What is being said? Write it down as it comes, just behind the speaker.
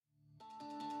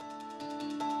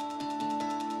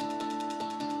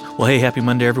Well, hey, happy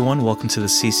Monday, everyone. Welcome to the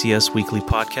CCS Weekly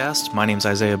Podcast. My name is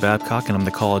Isaiah Babcock, and I'm the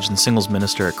college and singles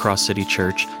minister at Cross City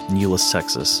Church in Euless,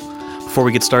 Texas. Before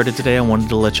we get started today, I wanted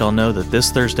to let y'all know that this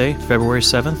Thursday, February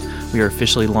 7th, we are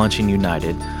officially launching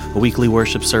United, a weekly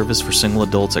worship service for single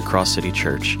adults at Cross City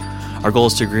Church. Our goal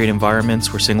is to create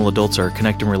environments where single adults are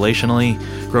connecting relationally,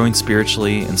 growing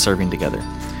spiritually, and serving together.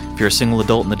 If you're a single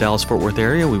adult in the Dallas-Fort Worth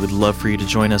area, we would love for you to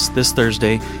join us this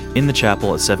Thursday in the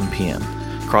chapel at 7 p.m.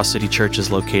 Cross City Church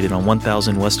is located on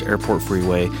 1000 West Airport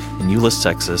Freeway in Euless,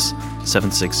 Texas,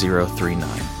 76039.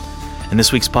 In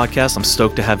this week's podcast, I'm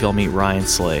stoked to have y'all meet Rian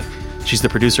Slay. She's the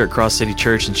producer at Cross City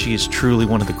Church, and she is truly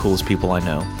one of the coolest people I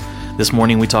know. This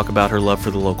morning, we talk about her love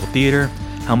for the local theater,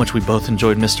 how much we both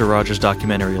enjoyed Mr. Rogers'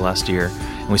 documentary last year,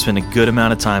 and we spend a good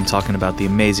amount of time talking about the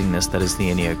amazingness that is the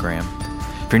Enneagram.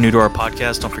 If you're new to our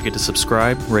podcast, don't forget to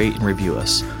subscribe, rate, and review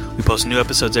us. We post new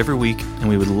episodes every week, and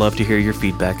we would love to hear your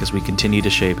feedback as we continue to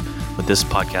shape what this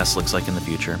podcast looks like in the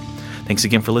future. Thanks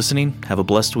again for listening. Have a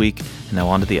blessed week, and now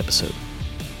on to the episode.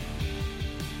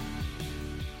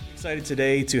 Excited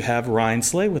today to have Rian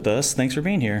Slay with us. Thanks for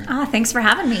being here. Thanks for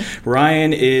having me.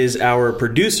 Rian is our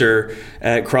producer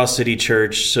at Cross City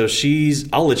Church, so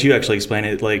I'll let you actually explain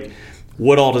it,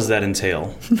 what all does that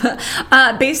entail?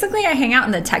 Basically, I hang out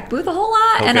in the tech booth a whole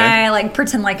lot, and I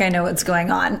pretend like I know what's going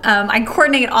on. I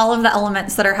coordinate all of the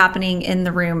elements that are happening in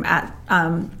the room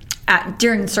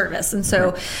during service. And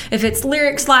so if it's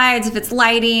lyric slides, if it's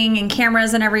lighting and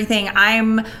cameras and everything,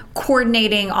 I'm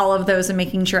coordinating all of those and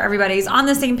making sure everybody's on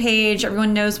the same page.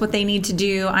 Everyone knows what they need to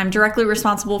do. I'm directly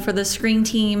responsible for the screen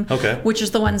team, which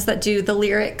is the ones that do the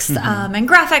lyrics and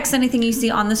graphics, anything you see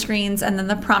on the screens, and then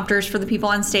the prompters for the people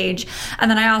on stage. And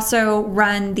then I also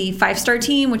run the 5-star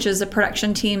team, which is a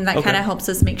production team that kind of helps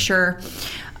us make sure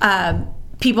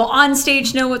people on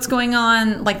stage know what's going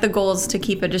on. Like, the goal is to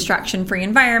keep a distraction-free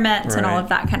environment and all of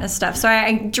that kind of stuff. So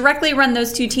I directly run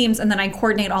those two teams, and then I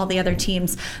coordinate all the other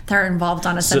teams that are involved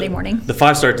on a Sunday morning. The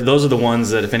 5-star, those are the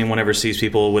ones that if anyone ever sees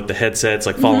people with the headsets,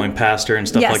 following pastor and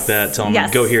stuff like that, tell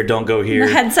them, go here, don't go here.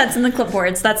 The headsets and the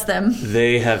clipboards, that's them.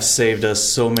 They have saved us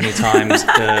so many times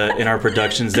in our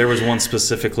productions. There was one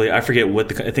specifically, I forget I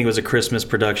think it was a Christmas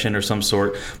production or some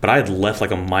sort, but I had left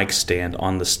a mic stand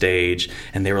on the stage,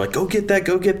 and they were like, go get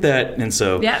that. And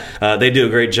so they do a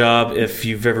great job. If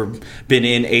you've ever been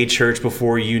in a church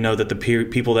before, you know that the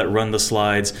people that run the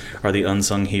slides are the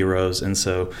unsung heroes. And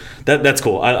so that's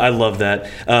cool. I love that.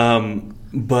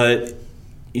 But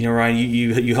Ryan,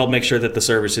 you help make sure that the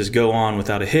services go on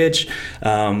without a hitch.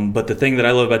 But the thing that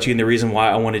I love about you, and the reason why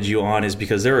I wanted you on, is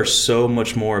because there are so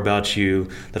much more about you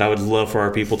that I would love for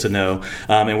our people to know.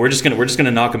 And we're just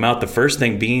gonna knock them out. The first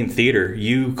thing being theater.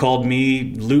 You called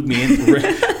me, looped me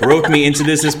in, roped me into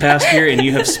this past year, and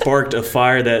you have sparked a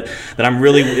fire that I'm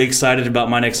really excited about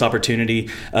my next opportunity.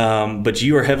 But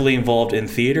you are heavily involved in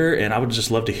theater, and I would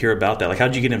just love to hear about that. How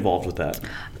did you get involved with that?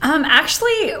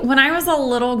 Actually, when I was a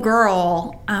little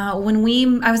girl, I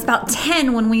was about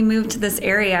 10 when we moved to this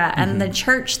area, and the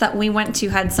church that we went to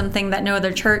had something that no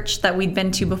other church that we'd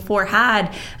been to before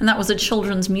had, and that was a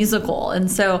children's musical. And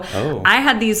so I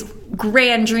had these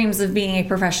grand dreams of being a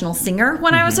professional singer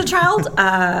when I was a child.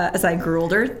 As I grew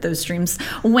older, those dreams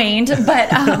waned,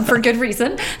 but for good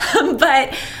reason.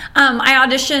 But I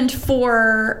auditioned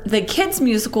for the kids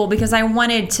musical because I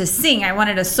wanted to sing. I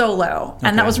wanted a solo,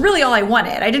 and that was really all I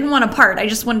wanted. I didn't want a part. I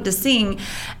just wanted to sing.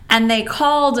 And they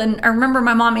called, and I remember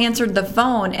my mom answered the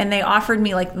phone, and they offered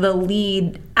me the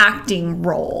lead acting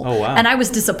role. Oh, wow. And I was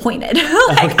disappointed.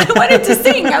 I wanted to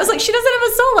sing. I was like, she doesn't have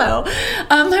a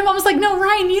solo. My mom was like, no,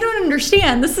 Ryan, you don't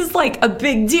understand. This is a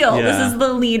big deal. Yeah. This is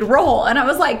the lead role. And I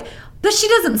was like, but she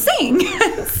doesn't sing.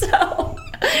 So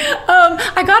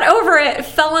I got over it,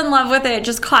 fell in love with it,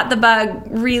 just caught the bug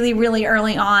really, really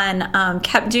early on,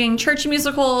 kept doing church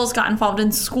musicals, got involved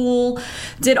in school,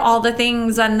 did all the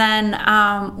things. And then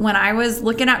when I was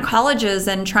looking at colleges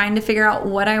and trying to figure out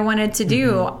what I wanted to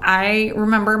do, I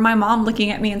remember my mom looking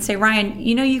at me and say, Ryan,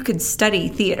 you could study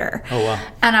theater. Oh, wow.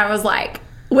 And I was like,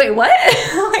 wait, what?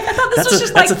 I thought this was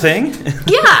just that's a thing?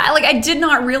 Yeah. I did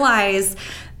not realize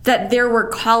that there were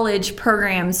college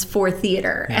programs for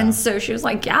theater. Yeah. And so she was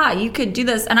like, yeah, you could do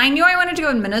this. And I knew I wanted to go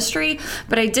in ministry,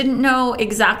 but I didn't know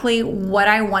exactly what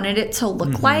I wanted it to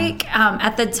look like.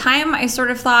 At the time, I sort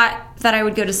of thought that I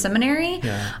would go to seminary.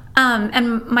 Yeah.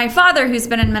 And my father, who's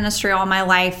been in ministry all my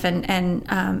life and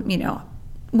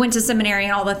went to seminary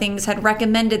and all the things, had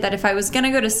recommended that if I was going to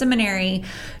go to seminary,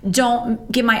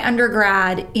 don't get my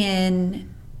undergrad in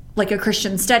a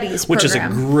Christian studies program. Which is a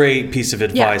great piece of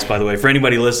advice, by the way. For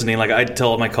anybody listening, I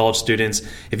tell my college students,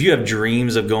 if you have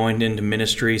dreams of going into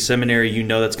ministry, seminary,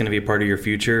 that's going to be a part of your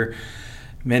future.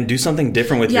 Man, do something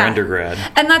different with your undergrad.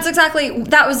 And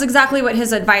that was exactly what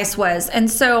his advice was. And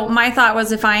so my thought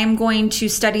was, if I am going to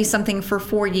study something for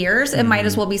 4 years, it might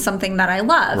as well be something that I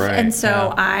love. Right. And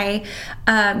so I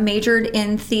majored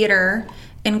in theater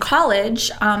in college.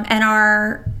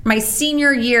 And my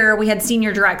senior year, we had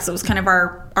senior directs. It was kind of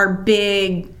our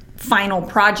big final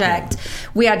project.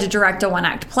 We had to direct a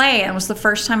 1-act play. And it was the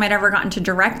first time I'd ever gotten to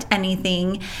direct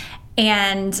anything.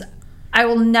 And I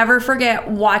will never forget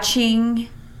watching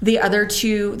the other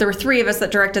two. There were 3 of us that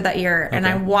directed that year. Okay. And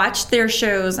I watched their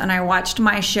shows and I watched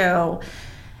my show.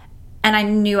 And I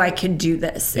knew I could do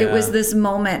this. Yeah. It was this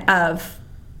moment of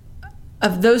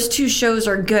those 2 shows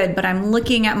are good, but I'm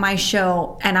looking at my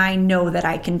show and I know that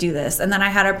I can do this. And then I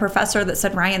had a professor that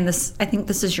said, Ryan, I think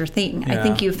this is your thing. Yeah. I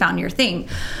think you found your thing.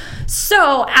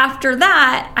 So after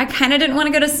that, I kind of didn't want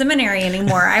to go to seminary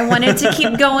anymore. I wanted to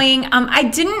keep going.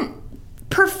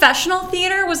 Professional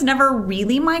theater was never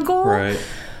really my goal. Right.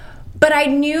 But I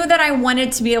knew that I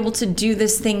wanted to be able to do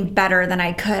this thing better than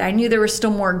I could. I knew there was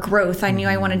still more growth. I knew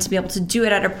I wanted to be able to do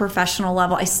it at a professional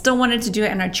level. I still wanted to do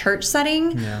it in a church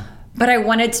setting. Yeah. But I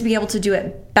wanted to be able to do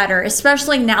it better,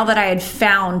 especially now that I had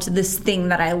found this thing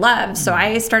that I love. So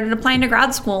I started applying to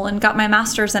grad school and got my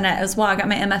master's in it as well. I got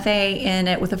my MFA in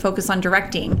it with a focus on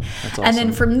directing. That's awesome. And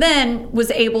then from then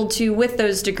was able to, with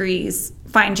those degrees,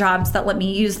 find jobs that let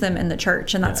me use them in the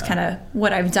church. And that's kind of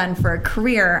what I've done for a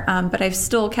career. But I've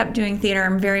still kept doing theater.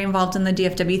 I'm very involved in the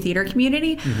DFW theater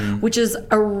community, which is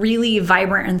a really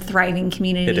vibrant and thriving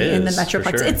community in the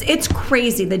Metroplex. Sure. It's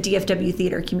crazy, the DFW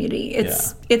theater community.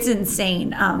 It's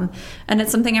insane. And it's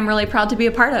something I'm really proud to be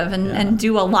a part of and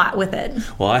do a lot with it.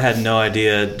 Well, I had no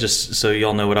idea, just so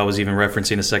y'all know what I was even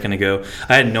referencing a second ago,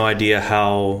 I had no idea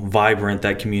how vibrant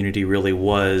that community really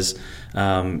was.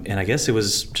 And I guess it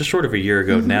was just short of a year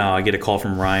ago now. I get a call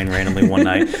from Ryan randomly one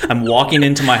night. I'm walking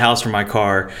into my house from my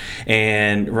car,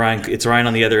 and it's Ryan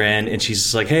on the other end, and she's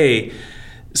just like, "Hey,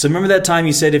 so remember that time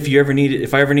you said if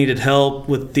I ever needed help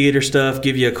with theater stuff,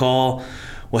 give you a call?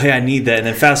 Well, hey, I need that." And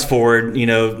then fast forward,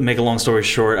 make a long story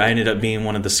short, I ended up being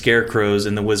one of the scarecrows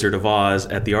in The Wizard of Oz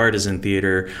at the Artisan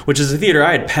Theater, which is a theater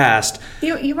I had passed.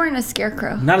 You weren't a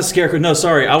scarecrow. Not a scarecrow. No,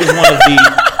 sorry. I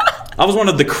was one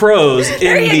of the crows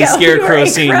in the scarecrow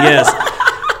scene. Yes.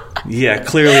 Yeah,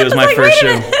 clearly it was my first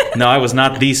show. No, I was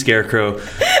not the scarecrow.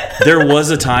 There was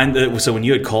a time so when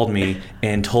you had called me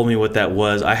and told me what that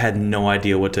was, I had no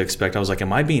idea what to expect. I was like,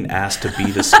 am I being asked to be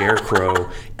the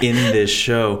scarecrow in this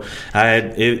show?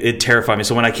 It terrified me.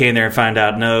 So when I came there and found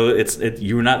out, no,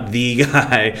 you were not the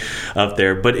guy up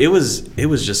there. But it was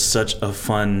just such a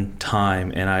fun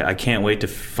time, and I can't wait to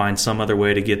find some other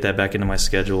way to get that back into my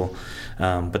schedule.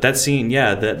 But that scene,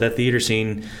 that theater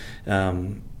scene,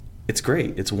 it's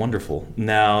great. It's wonderful.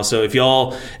 Now, so if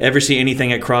y'all ever see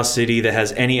anything at Cross City that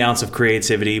has any ounce of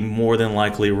creativity, more than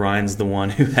likely Ryan's the one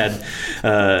who had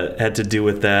to do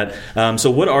with that. So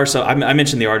what are I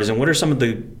mentioned the Artisan. What are some of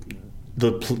the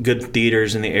good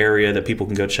theaters in the area that people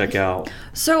can go check out?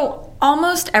 So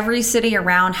almost every city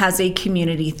around has a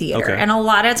community theater. Okay. And a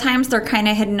lot of times they're kind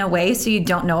of hidden away, so you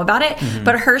don't know about it. Mm-hmm.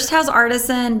 But Hearst has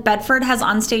Artisan, Bedford has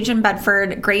Onstage in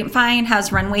Bedford, Grapevine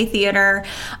has Runway Theater,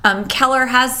 Keller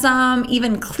has some,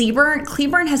 even Cleburne.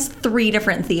 Cleburne has 3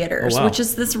 different theaters, which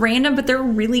is this random, but they're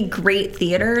really great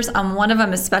theaters. One of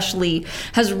them especially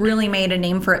has really made a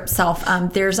name for itself.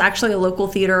 There's actually a local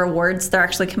theater awards. They're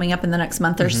actually coming up in the next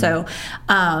month or so.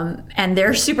 And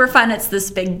they're super fun. It's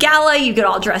this big gala. You get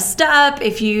all dressed up.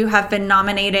 If you have been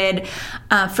nominated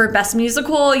for Best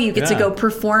Musical, you get to go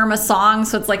perform a song.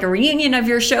 So it's like a reunion of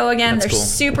your show again. That's cool.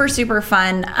 Super, super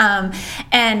fun.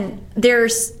 And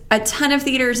there's a ton of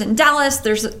theaters in Dallas.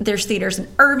 There's theaters in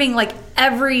Irving. Like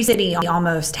every city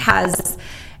almost has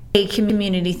a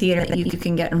community theater that you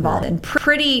can get involved in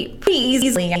pretty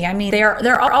easily. I mean,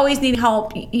 they're always needing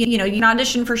help. You can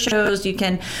audition for shows, you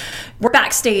can work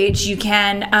backstage, you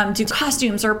can do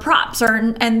costumes or props,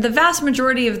 and the vast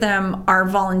majority of them are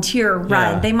volunteer run.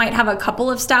 Yeah. They might have a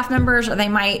couple of staff members, or they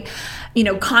might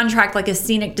contract like a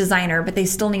scenic designer, but they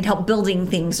still need help building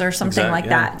things or something like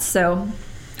that. So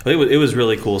it was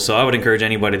really cool. So I would encourage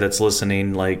anybody that's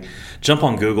listening, jump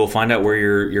on Google, find out where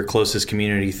your closest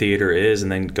community theater is,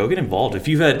 and then go get involved. If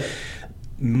you've had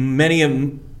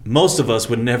most of us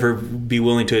would never be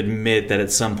willing to admit that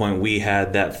at some point we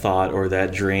had that thought or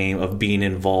that dream of being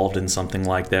involved in something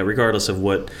like that, regardless of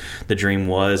what the dream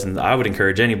was. And I would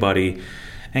encourage anybody,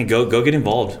 and go get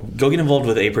involved. Go get involved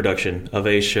with a production of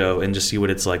a show and just see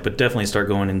what it's like. But definitely start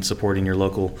going and supporting your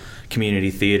local community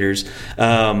theaters.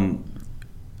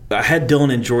 I had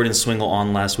Dylan and Jordan Swingle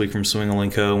on last week from Swingle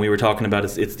 & Co. and we were talking about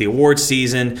it's the awards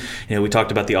season. We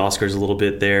talked about the Oscars a little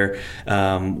bit there.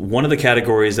 One of the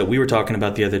categories that we were talking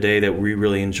about the other day that we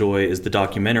really enjoy is the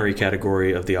documentary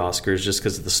category of the Oscars, just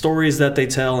because of the stories that they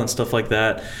tell and stuff like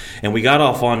that. And we got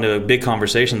off onto a big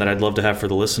conversation that I'd love to have for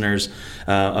the listeners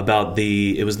about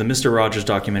it was the Mr. Rogers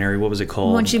documentary. What was it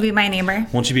called? Won't You Be My Neighbor?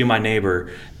 Won't You Be My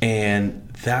Neighbor? And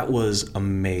that was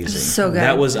amazing. So good.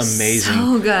 That was amazing.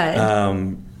 So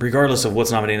good. Regardless of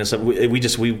what's nominated and stuff,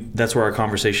 we that's where our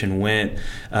conversation went.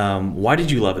 Why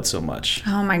did you love it so much?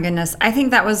 Oh my goodness. I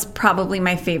think that was probably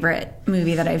my favorite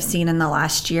movie that I've seen in the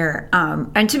last year.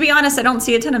 And to be honest, I don't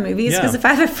see a ton of movies because if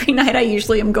I have a free night, I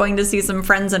usually am going to see some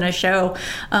friends in a show,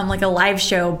 like a live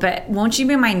show. But Won't You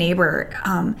Be My Neighbor?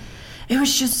 It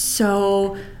was just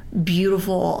so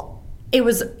beautiful. It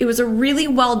was a really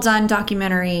well done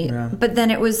documentary, but then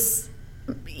it was,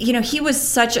 he was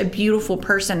such a beautiful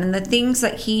person, and the things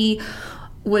that he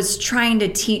was trying to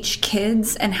teach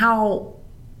kids and how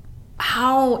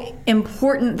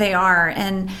important they are,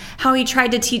 and how he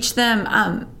tried to teach them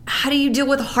how do you deal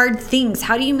with hard things,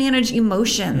 how do you manage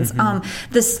emotions,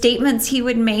 the statements he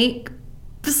would make,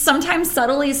 sometimes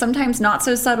subtly, sometimes not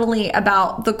so subtly,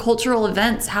 about the cultural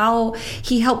events, how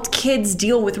he helped kids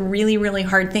deal with really, really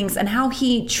hard things, and how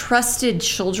he trusted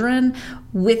children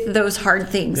with those hard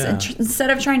things. And instead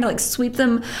of trying to sweep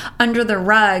them under the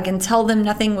rug and tell them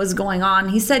nothing was going on,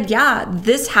 he said,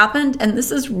 this happened and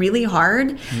this is really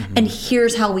hard, and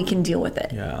here's how we can deal with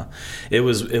it. It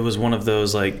was one of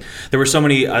those, there were so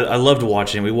many. I loved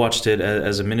watching. We watched it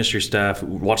as a ministry staff.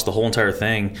 We watched the whole entire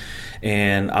thing,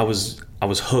 and I was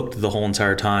hooked the whole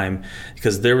entire time,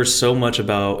 because there was so much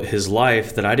about his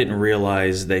life that I didn't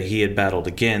realize that he had battled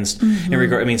against. In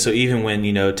regard, so even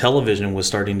when television was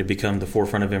starting to become the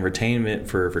forefront of entertainment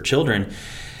for children,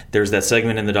 there's that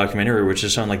segment in the documentary which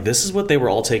is showing this is what they were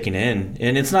all taking in.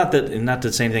 And it's not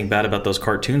to say anything bad about those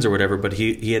cartoons or whatever, but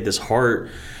he had this heart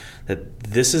that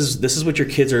this is what your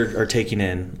kids are taking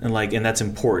in, and that's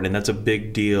important, and that's a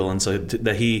big deal. And so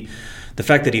the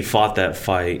fact that he fought that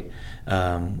fight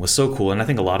was so cool. And I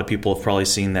think a lot of people have probably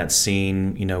seen that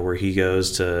scene, where he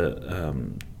goes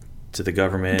to the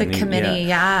government, the committee,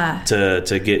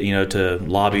 to get to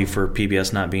lobby for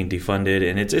PBS not being defunded.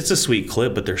 And it's a sweet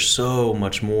clip, but there's so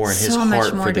much more in his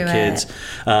heart for the kids.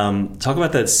 Talk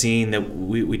about that scene that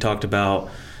we talked about.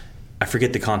 I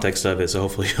forget the context of it, so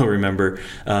hopefully you'll remember,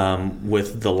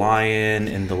 with the lion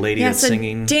and the lady that's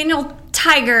singing. Daniel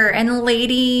Tiger and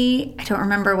lady, I don't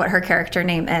remember what her character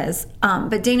name is,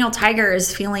 but Daniel Tiger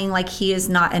is feeling like he is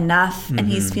not enough, and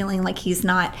he's feeling like he's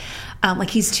not, like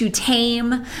he's too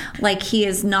tame, like he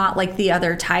is not like the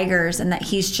other tigers, and that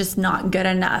he's just not good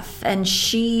enough. And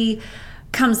she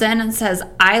comes in and says,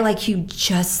 I like you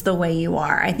just the way you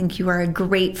are. I think you are a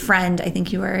great friend. I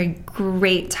think you are a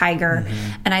great tiger.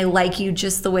 And I like you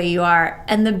just the way you are.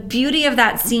 And the beauty of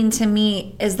that scene to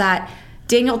me is that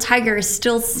Daniel Tiger is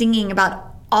still singing about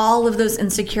all of those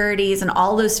insecurities and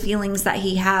all those feelings that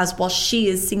he has, while she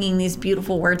is singing these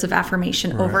beautiful words of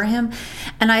affirmation over him.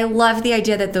 And I love the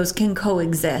idea that those can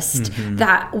coexist,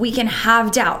 that we can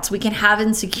have doubts, we can have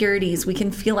insecurities, we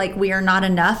can feel like we are not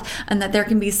enough, and that there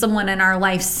can be someone in our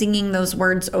life singing those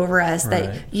words over us,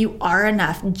 that you are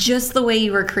enough, just the way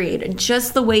you were created,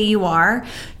 just the way you are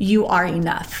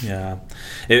enough.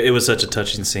 It was such a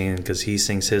touching scene, because he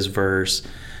sings his verse,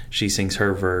 she sings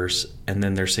her verse, and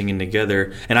then they're singing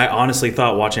together. And I honestly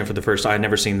thought, watching it for the first time, I'd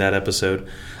never seen that episode,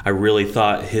 I really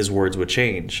thought his words would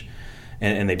change.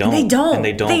 And they don't. And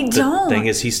they don't. The thing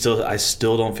is, I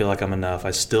still don't feel like I'm enough.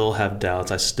 I still have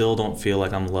doubts. I still don't feel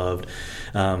like I'm loved.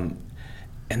 And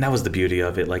that was the beauty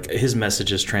of it. His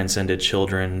messages transcended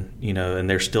children, and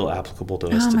they're still applicable to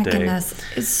us today. Oh my goodness,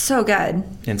 it's so good.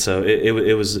 And so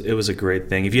it was a great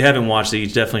thing. If you haven't watched it, you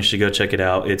definitely should go check it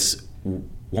out. It's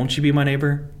Won't You Be My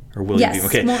Neighbor? Or will you be?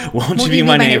 Okay. Won't You Be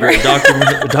My Neighbor?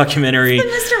 Documentary. The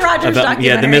Mr. Rogers documentary.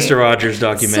 Yeah, the Mr. Rogers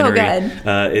documentary. So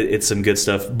good. It's some good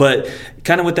stuff. But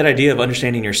kind of with that idea of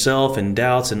understanding yourself and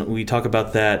doubts, and we talk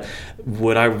about that.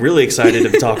 What I'm really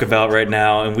excited to talk about right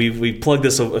now, and we plugged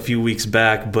this a few weeks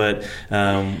back, but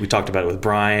we talked about it with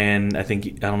Brian. I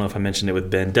don't know if I mentioned it with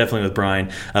Ben, definitely with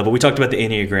Brian. But we talked about the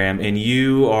Enneagram, and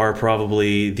you are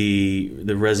probably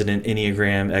the resident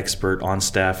Enneagram expert on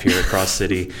staff here at Cross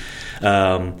City.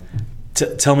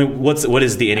 Tell me, what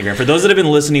is the Enneagram? For those that have been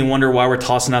listening and wonder why we're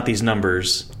tossing out these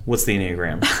numbers, what's the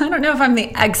Enneagram? I don't know if I'm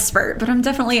the expert, but I'm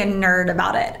definitely a nerd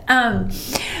about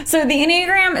it. So the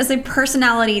Enneagram is a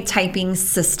personality typing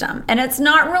system, and it's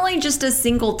not really just a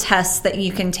single test that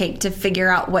you can take to figure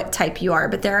out what type you are,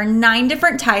 but there are 9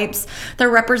 different types. They're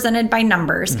represented by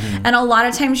numbers, and a lot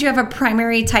of times you have a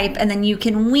primary type, and then you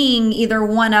can wing either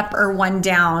one up or one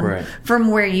down from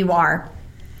where you are.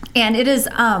 And it is,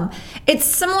 it's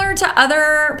similar to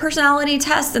other personality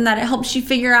tests in that it helps you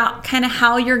figure out kind of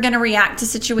how you're going to react to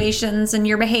situations and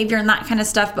your behavior and that kind of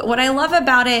stuff. But what I love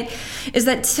about it is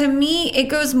that, to me, it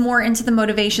goes more into the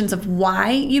motivations of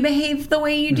why you behave the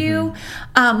way you do,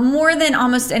 more than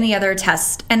almost any other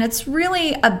test. And it's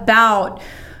really about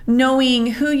knowing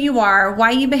who you are,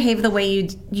 why you behave the way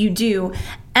you do,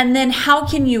 and then how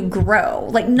can you grow?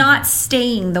 Like, not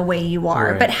staying the way you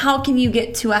are, but how can you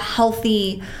get to a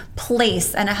healthy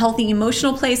place, and a healthy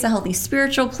emotional place, a healthy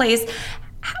spiritual place?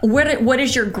 What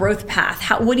is your growth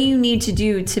path? What do you need to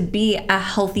do to be a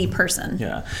healthy person?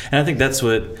 Yeah. And I think that's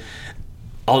what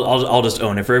I'll just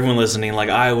own it for everyone listening. Like,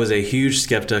 I was a huge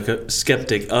skeptic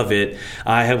of it.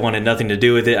 I had wanted nothing to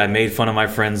do with it. I made fun of my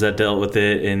friends that dealt with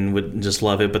it and would just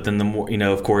love it. But then the more,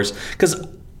 of course, because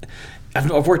I've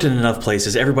worked in enough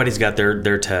places. Everybody's got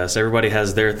their tests. Everybody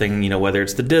has their thing, whether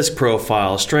it's the DISC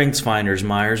profile, Strengths Finders,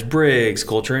 Myers-Briggs,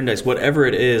 Culture Index, whatever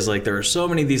it is. Like, there are so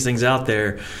many of these things out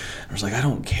there. I was like, I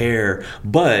don't care.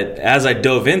 But as I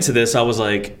dove into this, I was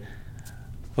like,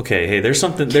 okay, hey, there's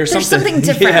something different.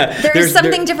 Yeah, there's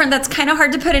something different that's kind of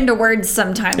hard to put into words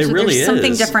sometimes. It really is. There's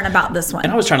something different about this one.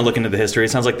 And I was trying to look into the history.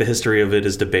 It sounds like the history of it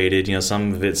is debated.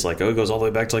 Some of it's like, it goes all the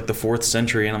way back to like the 4th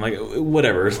century. And I'm like,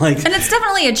 whatever. Like, and it's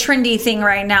definitely a trendy thing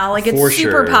right now. Like, it's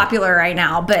super popular right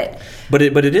now. But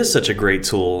it is such a great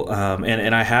tool.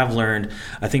 And I have learned,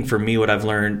 I think for me, what I've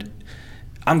learned,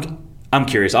 I'm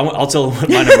curious. I'll tell what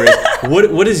my number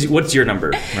is. What's your number,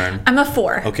 Ryan? I'm a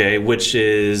 4. Okay, which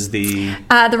is the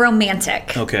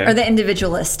romantic, or the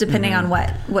individualist, depending on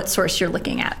what source you're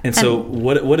looking at. And so,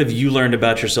 what have you learned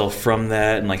about yourself from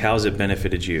that, and like, how has it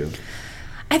benefited you?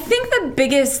 I think the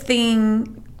biggest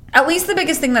thing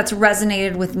that's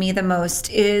resonated with me the most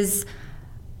is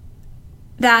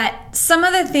that some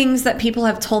of the things that people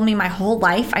have told me my whole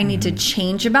life I need to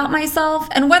change about myself,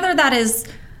 and whether that is,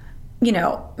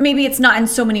 maybe it's not in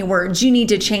so many words, you need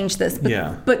to change this,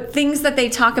 but things that they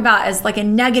talk about as like a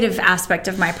negative aspect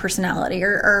of my personality,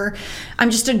 or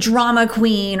I'm just a drama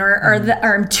queen, or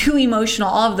I'm too emotional,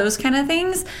 all of those kind of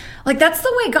things. Like, that's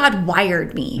the way God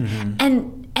wired me.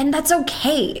 And that's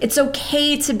okay. It's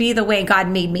okay to be the way God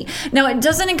made me. Now, it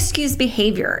doesn't excuse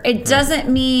behavior. It doesn't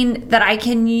mean that I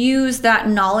can use that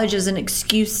knowledge as an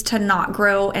excuse to not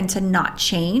grow and to not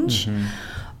change.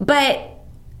 But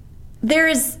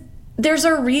there's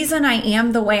a reason I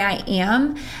am the way I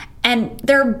am, and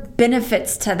there are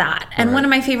benefits to that. And one of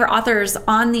my favorite authors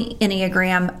on the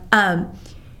Enneagram,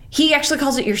 he actually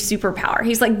calls it your superpower.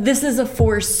 He's like, this is a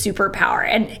 4 superpower.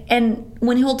 And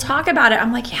when he'll talk about it,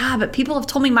 I'm like, yeah, but people have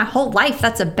told me my whole life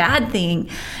that's a bad thing.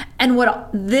 And what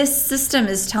this system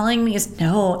is telling me is,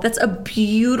 no, that's a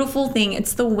beautiful thing.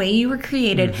 It's the way you were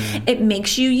created. It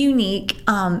makes you unique,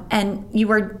 and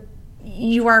you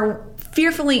are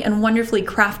fearfully and wonderfully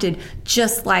crafted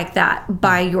just like that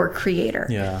by your creator.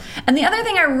 Yeah. And the other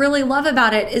thing I really love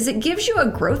about it is it gives you a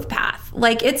growth path.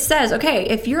 Like, it says, okay,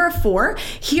 if you're a 4,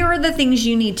 here are the things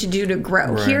you need to do to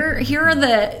grow. Here are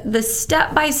the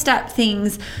step-by-step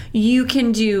things you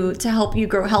can do to help you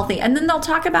grow healthy. And then they'll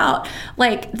talk about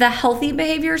like the healthy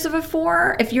behaviors of a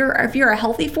 4. If you're a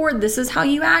healthy 4, this is how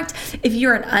you act. If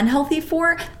you're an unhealthy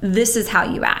 4, this is how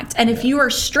you act. And if you are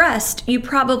stressed, you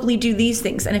probably do these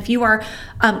things. And if you are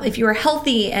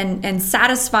healthy and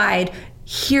satisfied,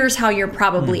 here's how you're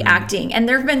probably acting. And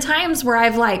there have been times where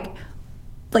I've like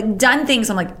done things.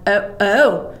 I'm like,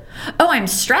 oh, I'm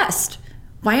stressed.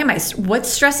 What's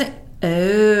stressing?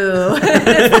 Oh,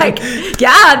 it's like,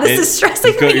 this is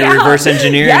stressing me out. You're reverse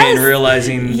engineering and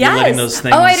realizing you're letting those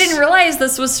things. Oh, I didn't realize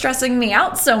this was stressing me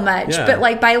out so much. Yeah. But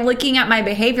like, by looking at my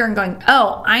behavior and going,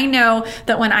 oh, I know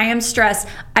that when I am stressed,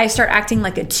 I start acting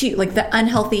like a 2, like the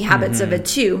unhealthy habits of a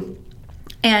 2.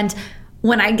 And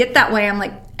when I get that way, I'm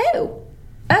like, oh,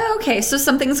 okay, so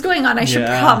something's going on. I should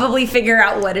probably figure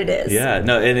out what it is. Yeah,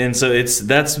 no, and so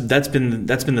that's been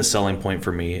the selling point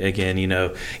for me. Again,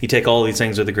 you take all these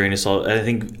things with a grain of salt. I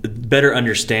think better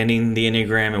understanding the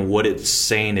Enneagram and what it's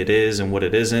saying it is and what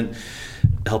it isn't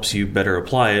helps you better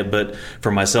apply it. But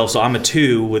for myself, so I'm a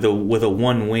 2 with a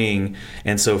 1 wing,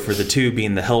 and so for the 2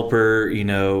 being the helper,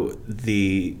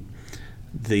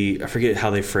 I forget how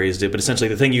they phrased it, but essentially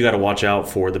the thing you got to watch out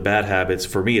for, the bad habits,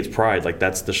 for me, it's pride. Like,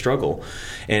 that's the struggle.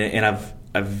 And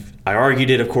I argued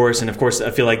it, of course. And of course,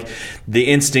 I feel like the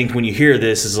instinct when you hear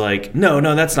this is like, no,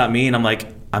 that's not me. And I'm like,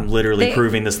 I'm literally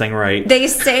proving this thing right. They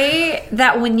say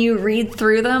that when you read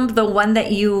through them, the one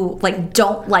that you like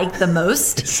don't like the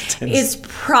most is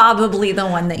probably the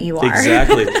one that you are.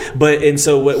 Exactly. And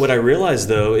so what I realized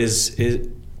though is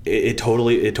it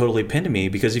totally pinned me,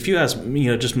 because if you ask,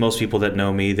 just most people that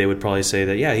know me, they would probably say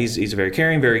that, yeah, he's a very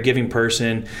caring, very giving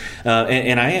person.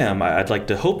 And I am. I'd like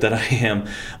to hope that I am.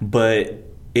 But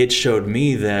it showed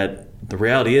me that the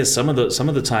reality is some of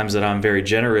the times that I'm very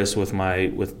generous with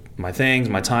my things,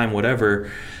 my time,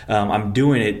 whatever, I'm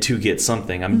doing it to get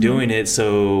something. I'm doing it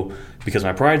so because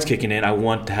my pride's kicking in, I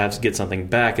want to get something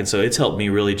back. And so it's helped me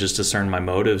really just discern my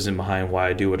motives and behind why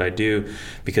I do what I do,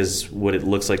 because what it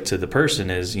looks like to the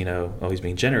person is, he's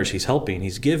being generous, he's helping,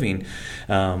 he's giving.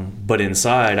 But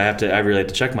inside, I really have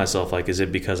to check myself. Like, is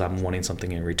it because I'm wanting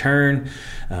something in return?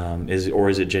 Or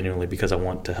is it genuinely because I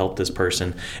want to help this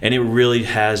person? And it really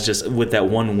has just with that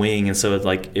one wing. And so it's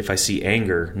like, if I see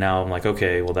anger, now I'm like,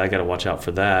 okay, well, I got to watch out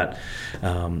for that.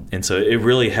 And so it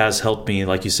really has helped me,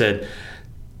 like you said,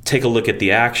 take a look at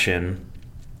the action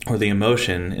or the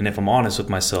emotion, and if I'm honest with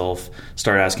myself,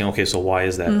 start asking, okay, so why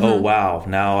is that? Oh, wow,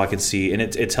 now I can see. And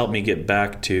it's helped me get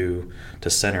back to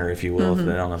center, if you will.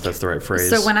 I don't know if that's the right phrase.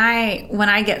 So when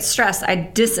I get stressed, I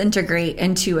disintegrate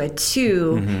into a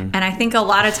 2, and I think a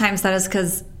lot of times that is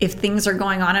because if things are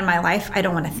going on in my life, I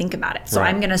don't want to think about it. So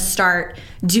I'm going to start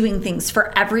doing things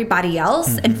for everybody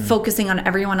else and focusing on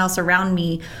everyone else around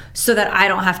me so that I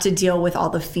don't have to deal with all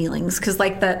the feelings. Because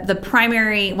like one of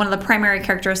the primary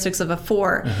characteristics of a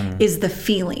 4 is the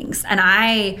feelings. And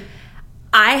I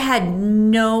had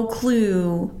no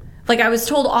clue. Like, I was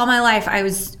told all my life I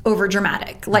was over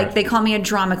dramatic. Like, they call me a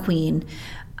drama queen.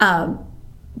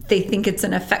 They think it's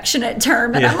an affectionate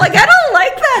term. And I'm like, I don't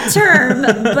like that term.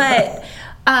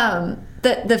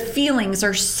 But the feelings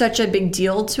are such a big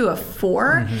deal to a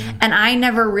 4. And I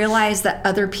never realized that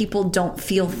other people don't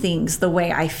feel things the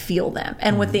way I feel them.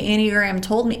 And what the Enneagram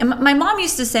told me, and my mom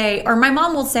used to say, or my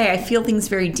mom will say, I feel things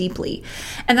very deeply.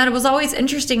 And that it was always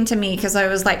interesting to me, because I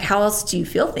was like, how else do you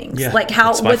feel things? Yeah, like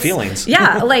how it's my feelings.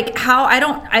 Yeah, like how I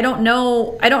don't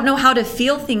know how to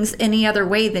feel things any other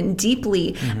way than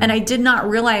deeply. And I did not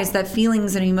realize that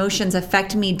feelings and emotions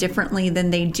affect me differently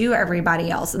than they do everybody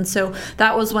else. And so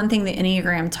that was one thing the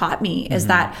Enneagram taught me, is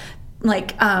that,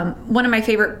 like, one of my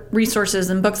favorite resources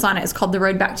and books on it is called The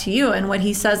Road Back to You. And what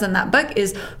he says in that book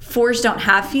is 4s don't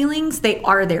have feelings, they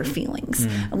are their feelings.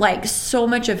 Like, so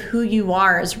much of who you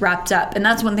are is wrapped up. And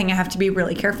that's one thing I have to be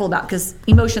really careful about, because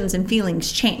emotions and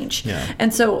feelings change.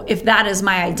 And so if that is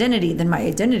my identity, then my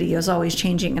identity is always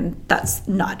changing, and that's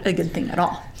not a good thing at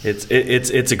all.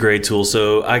 It's a great tool.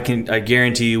 So I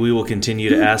guarantee you we will continue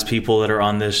to ask people that are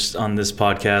on this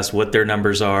podcast what their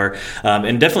numbers are,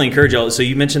 and definitely encourage y'all. So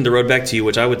you mentioned The Road Back to You,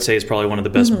 which I would say is probably one of the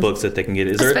best books that they can get.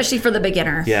 Especially for the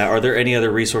beginner. Yeah. Are there any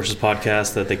other resources,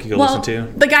 podcasts that they could go listen to?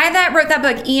 The guy that wrote that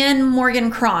book, Ian Morgan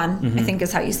Cron, I think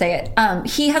is how you say it.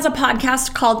 He has a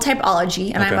podcast called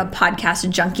Typology, and I'm a podcast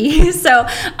junkie. So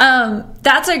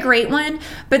that's a great one.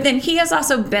 But then he has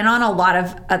also been on a lot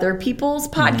of other people's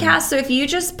podcasts. So if you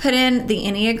just put in the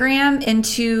Enneagram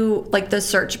into like the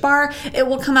search bar, it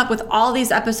will come up with all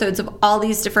these episodes of all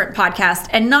these different podcasts,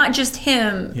 and not just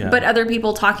him, but other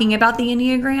people talking about the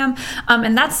Enneagram.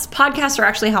 And podcasts are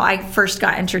actually how I first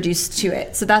got introduced to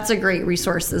it. So that's a great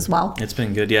resource as well. It's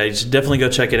been good. Yeah, you should definitely go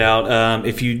check it out.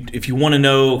 If you want to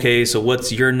know, okay, so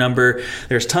what's your number?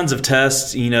 There's tons of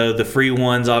tests. The free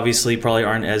ones obviously probably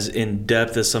aren't as in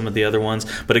depth as some of the other ones,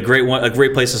 but a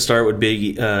great place to start would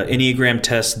be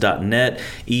enneagramtest.net.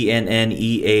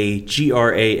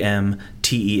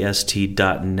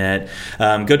 ENNEAGRAMTEST.net.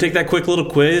 Go take that quick little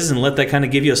quiz and let that kind of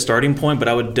give you a starting point. But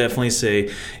I would definitely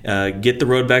say get The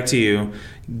Road Back to You.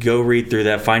 Go read through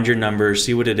that, find your number,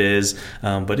 see what it is.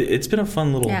 But it's been a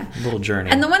fun little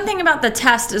journey. And the one thing about the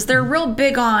test is they're real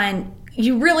big on,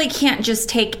 you really can't just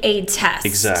take a test.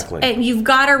 Exactly. And you've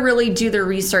got to really do the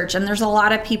research. And there's a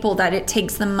lot of people that it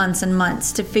takes them months and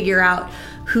months to figure out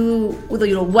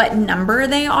what number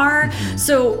they are.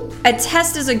 So a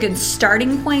test is a good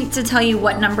starting point to tell you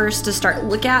what numbers to start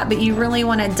look at, but you really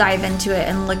want to dive into it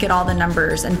and look at all the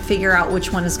numbers and figure out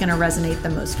which one is going to resonate the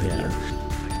most with you.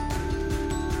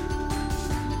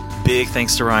 Big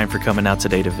thanks to Ryan for coming out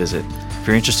today to visit. If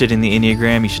you're interested in the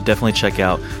Enneagram, you should definitely check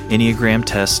out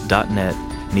enneagramtest.net,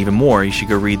 and even more, you should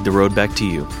go read The Road Back to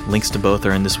You. Links to both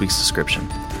are in this week's description.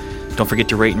 Don't forget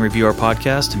to rate and review our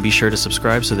podcast, and be sure to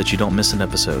subscribe so that you don't miss an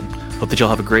episode. Hope that y'all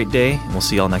have a great day, and we'll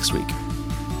see y'all next week.